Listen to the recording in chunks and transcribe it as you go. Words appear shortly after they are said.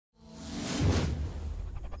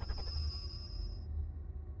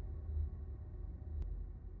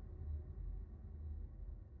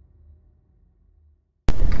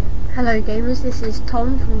Hello gamers, this is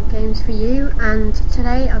Tom from Games For You, and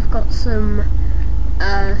today I've got some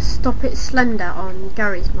Stop It Slender on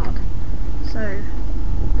Gary's mod. So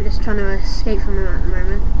we're just trying to escape from him at the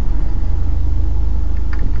moment.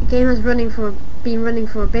 The game has been running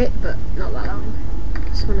for a bit, but not that long.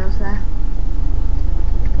 Someone else there.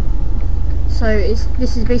 So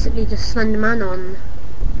this is basically just Slender Man on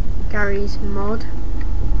Gary's mod.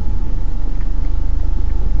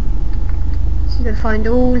 So you're gonna find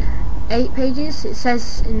all 8 pages. It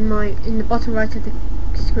says in the bottom right of the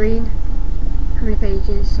screen how many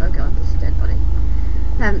pages. Oh god, this is a dead body.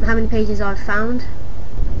 How many pages I've found.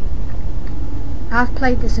 I've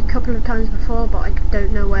played this a couple of times before, but I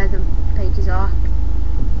don't know where the pages are.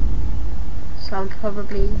 So I'm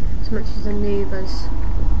probably as much as a noob as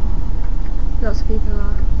lots of people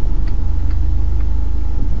are.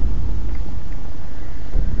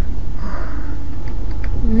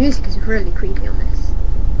 The music is really creepy on this.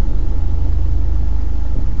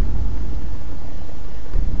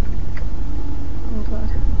 Oh god.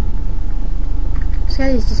 I'm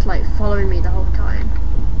scared he's just like following me the whole time.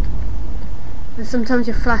 And sometimes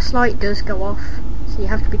your flashlight does go off, so you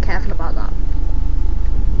have to be careful about that.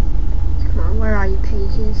 So come on, where are your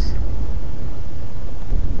pages?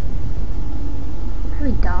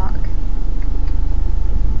 Very dark.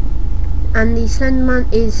 And the Slender Man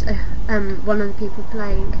is one of the people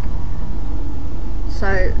playing,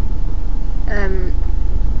 so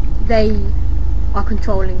they are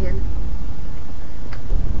controlling him.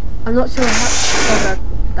 I'm not sure how. Oh god,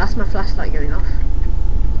 that's my flashlight going off,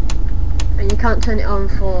 and you can't turn it on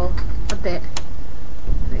for a bit.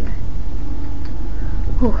 There we go.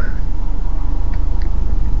 Whew.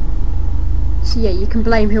 So yeah, you can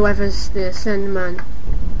blame whoever's the Slender Man.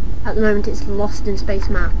 At the moment it's Lost in Space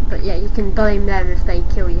map, but yeah, you can blame them if they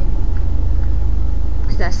kill you,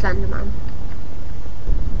 because they're Slender Man.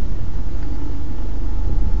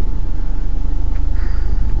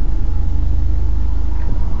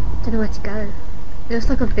 Don't know where to go. It looks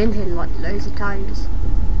like I've been here like loads of times.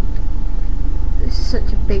 This is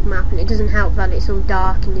such a big map, and it doesn't help that it's all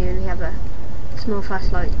dark and you only have a small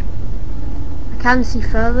flashlight. I can see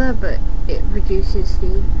further, but it reduces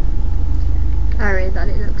the area that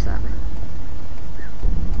it looks at.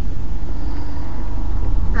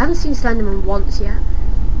 I haven't seen Slenderman once yet,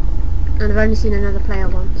 and I've only seen another player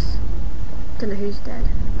once. Don't know who's dead.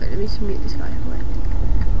 Wait, let me just mute this guy. Wait.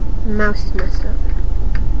 The mouse is messed up.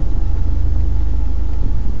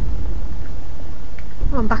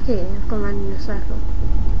 Oh, I'm back here. I've gone round in a circle.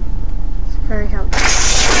 It's very helpful.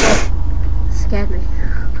 Oh, scared me.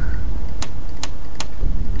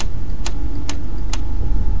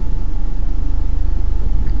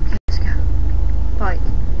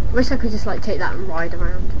 I wish I could just like take that and ride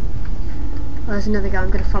around. Oh, there's another guy, I'm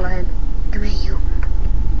gonna follow him. Come here, you.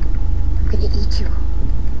 I'm gonna eat you.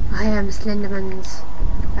 I am Slenderman's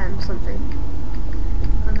something.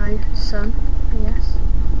 I know, son, I guess.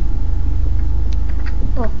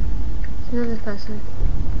 Oh, it's another person.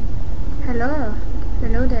 Hello.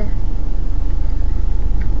 Hello there.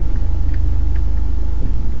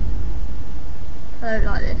 I don't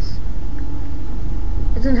like this.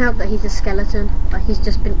 It doesn't help that he's a skeleton, like he's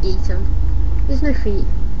just been eaten. He has no feet.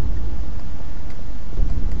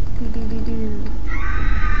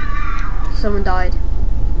 Someone died.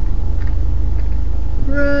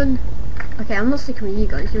 Run! Okay, I'm not sticking with you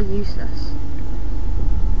guys, you're useless.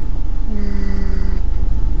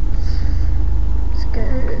 Let's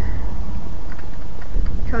go.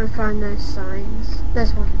 Try and find those signs.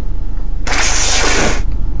 There's one.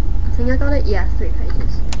 I think I got it? Yeah, 3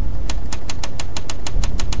 pages.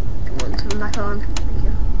 Turn back on. Thank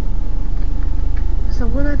you. Is there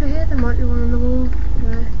one over here? There might be one on the wall.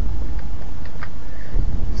 No.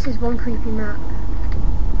 This is one creepy map.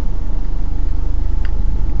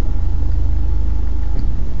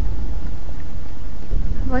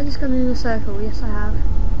 Have I just gone in a circle? Yes, I have.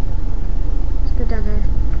 Let's go down here.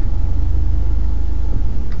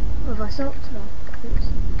 What have I stopped? Oh, oops.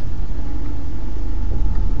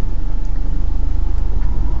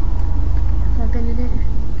 Have I been in it?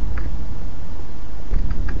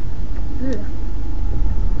 Ugh.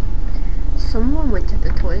 Someone went to the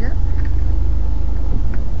toilet.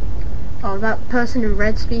 Oh, that person in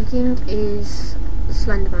red speaking is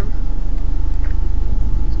Slenderman.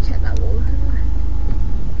 Let's check that wall.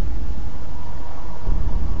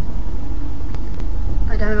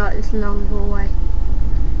 I don't like this long hallway.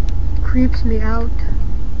 It creeps me out.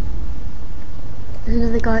 There's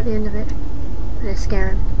another guy at the end of it. I'm gonna scare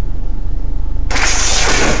him.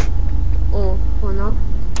 Or not.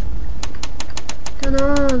 Turn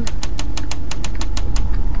on!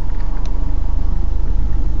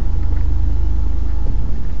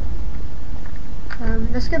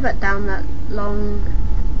 go back down that long.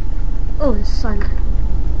 Oh, there's a Slender.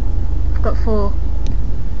 I've got 4.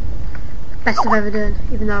 Best I've ever done,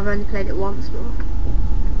 even though I've only played it once more.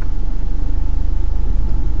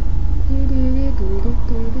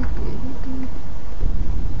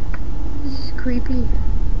 This is creepy.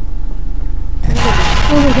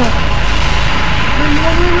 Oh my god. Run.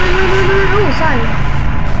 Oh, sorry.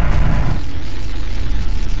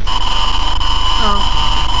 Oh,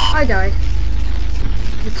 I died.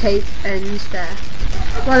 The tape ends there.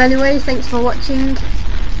 Well, anyway, thanks for watching.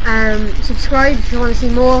 Subscribe if you want to see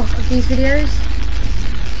more of these videos.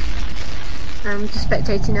 I'm just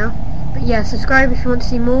spectating now. But yeah, subscribe if you want to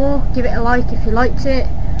see more. Give it a like if you liked it.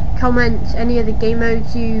 Comment any of the game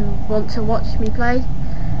modes you want to watch me play.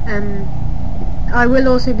 I will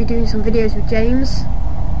also be doing some videos with James.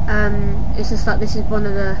 It's just that this is one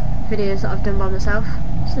of the videos that I've done by myself.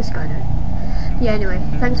 What's this guy doing? Yeah, anyway,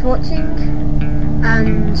 thanks for watching,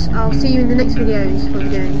 and I'll see you in the next videos we'll be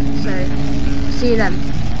doing, so see you then.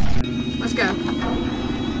 Let's go.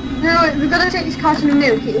 No, we've got to take this carton of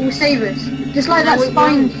milk, it will save us. Just like that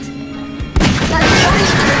spine. That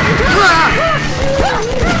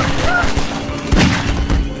spine.